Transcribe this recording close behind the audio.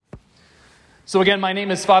So again, my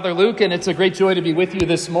name is Father Luke, and it's a great joy to be with you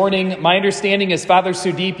this morning. My understanding is Father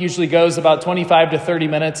Sudeep usually goes about 25 to 30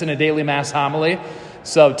 minutes in a daily Mass homily.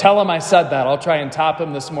 So tell him I said that. I'll try and top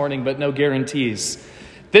him this morning, but no guarantees.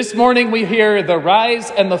 This morning we hear the rise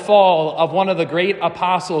and the fall of one of the great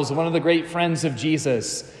apostles, one of the great friends of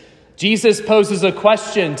Jesus. Jesus poses a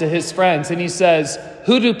question to his friends, and he says,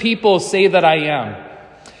 "Who do people say that I am?"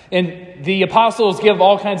 And the apostles give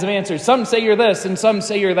all kinds of answers. Some say you're this, and some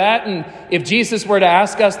say you're that. And if Jesus were to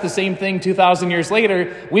ask us the same thing 2,000 years later,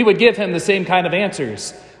 we would give him the same kind of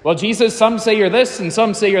answers. Well, Jesus, some say you're this, and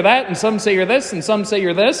some say you're that, and some say you're this, and some say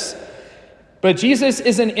you're this. But Jesus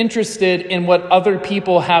isn't interested in what other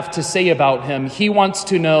people have to say about him. He wants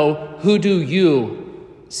to know, who do you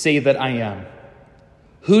say that I am?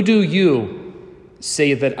 Who do you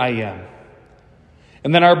say that I am?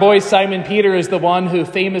 And then our boy Simon Peter is the one who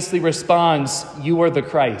famously responds, "You are the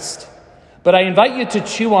Christ." But I invite you to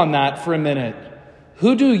chew on that for a minute.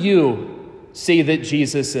 Who do you say that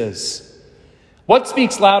Jesus is? What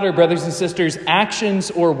speaks louder, brothers and sisters, actions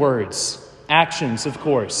or words? Actions, of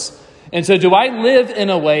course. And so do I live in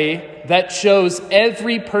a way that shows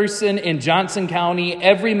every person in Johnson County,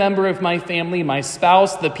 every member of my family, my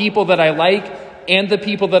spouse, the people that I like, and the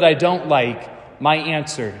people that I don't like, my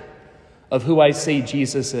answer of who I say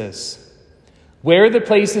Jesus is? Where are the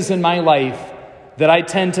places in my life that I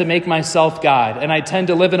tend to make myself God, and I tend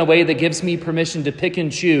to live in a way that gives me permission to pick and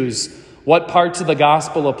choose what parts of the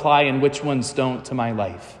gospel apply and which ones don't to my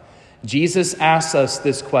life? Jesus asks us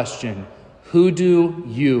this question: who do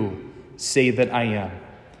you say that I am?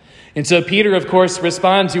 And so Peter, of course,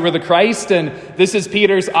 responds, "You are the Christ." And this is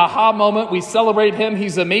Peter's aha moment. We celebrate him.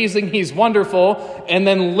 He's amazing. He's wonderful. And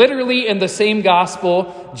then literally in the same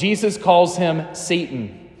gospel, Jesus calls him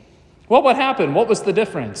Satan. Well, what happened? What was the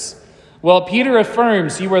difference? Well, Peter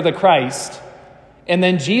affirms, "You are the Christ." And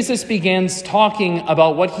then Jesus begins talking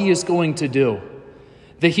about what he is going to do.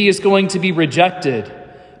 That he is going to be rejected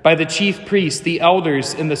by the chief priests, the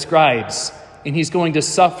elders, and the scribes. And he's going to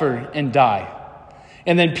suffer and die.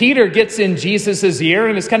 And then Peter gets in Jesus' ear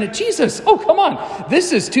and is kind of, "Jesus, oh, come on.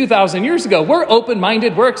 This is 2,000 years ago. We're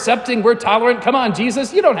open-minded. We're accepting. We're tolerant. Come on,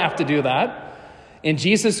 Jesus. You don't have to do that." And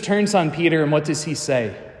Jesus turns on Peter, and what does he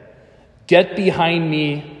say? "Get behind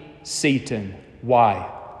me, Satan." Why?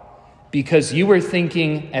 Because you are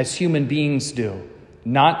thinking as human beings do,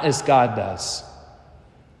 not as God does.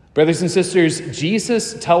 Brothers and sisters,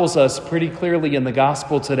 Jesus tells us pretty clearly in the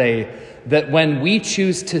gospel today that when we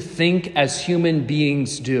choose to think as human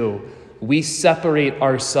beings do, we separate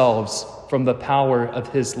ourselves from the power of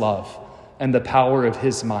his love and the power of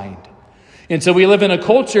his mind. And so we live in a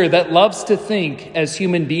culture that loves to think as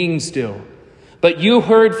human beings do. But you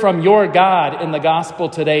heard from your God in the gospel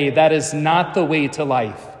today, that is not the way to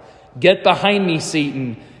life. Get behind me,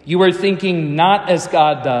 Satan. You are thinking not as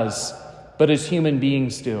God does, but as human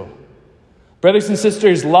beings do. Brothers and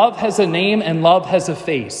sisters, love has a name and love has a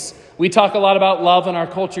face. We talk a lot about love in our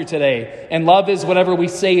culture today, and love is whatever we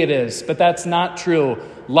say it is, but that's not true.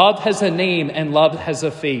 Love has a name and love has a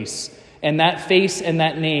face, and that face and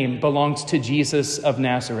that name belongs to Jesus of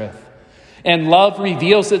Nazareth. And love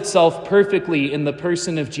reveals itself perfectly in the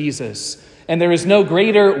person of Jesus, and there is no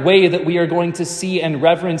greater way that we are going to see and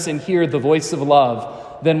reverence and hear the voice of love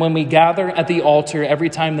than when we gather at the altar every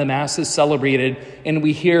time the Mass is celebrated and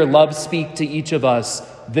we hear love speak to each of us,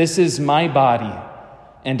 "This is my body,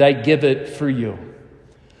 and I give it for you."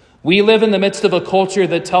 We live in the midst of a culture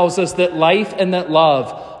that tells us that life and that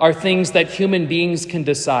love are things that human beings can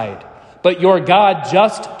decide. But your God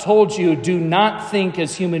just told you, do not think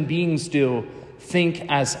as human beings do, think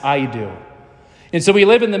as I do. And so we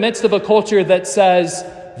live in the midst of a culture that says,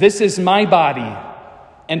 "This is my body,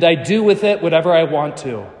 and I do with it whatever I want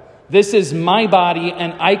to. This is my body,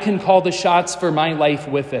 and I can call the shots for my life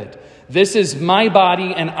with it. This is my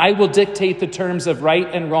body, and I will dictate the terms of right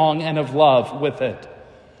and wrong and of love with it."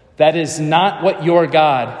 That is not what your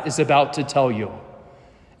God is about to tell you.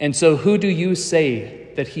 And so who do you say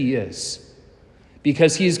that he is?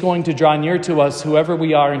 Because he's going to draw near to us, whoever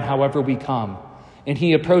we are and however we come. And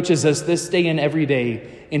he approaches us this day and every day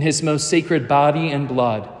in his most sacred body and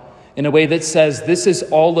blood in a way that says, "This is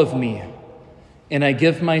all of me, and I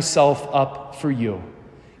give myself up for you."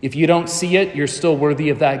 If you don't see it, you're still worthy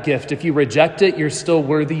of that gift. If you reject it, you're still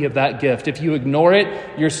worthy of that gift. If you ignore it,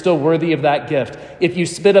 you're still worthy of that gift. If you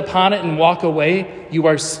spit upon it and walk away, you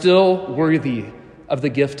are still worthy of the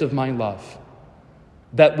gift of my love.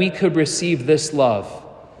 That we could receive this love,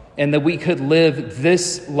 and that we could live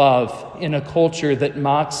this love in a culture that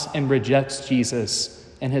mocks and rejects Jesus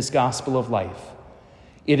and his gospel of life.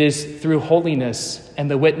 It is through holiness and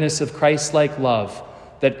the witness of Christ-like love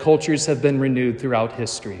that cultures have been renewed throughout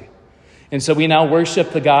history. And so we now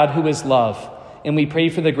worship the God who is love, and we pray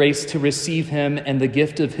for the grace to receive him and the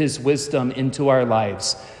gift of his wisdom into our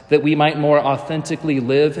lives, that we might more authentically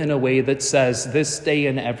live in a way that says this day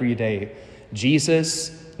and every day,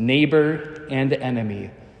 Jesus, neighbor, and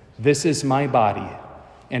enemy, this is my body,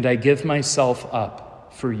 and I give myself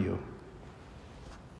up for you.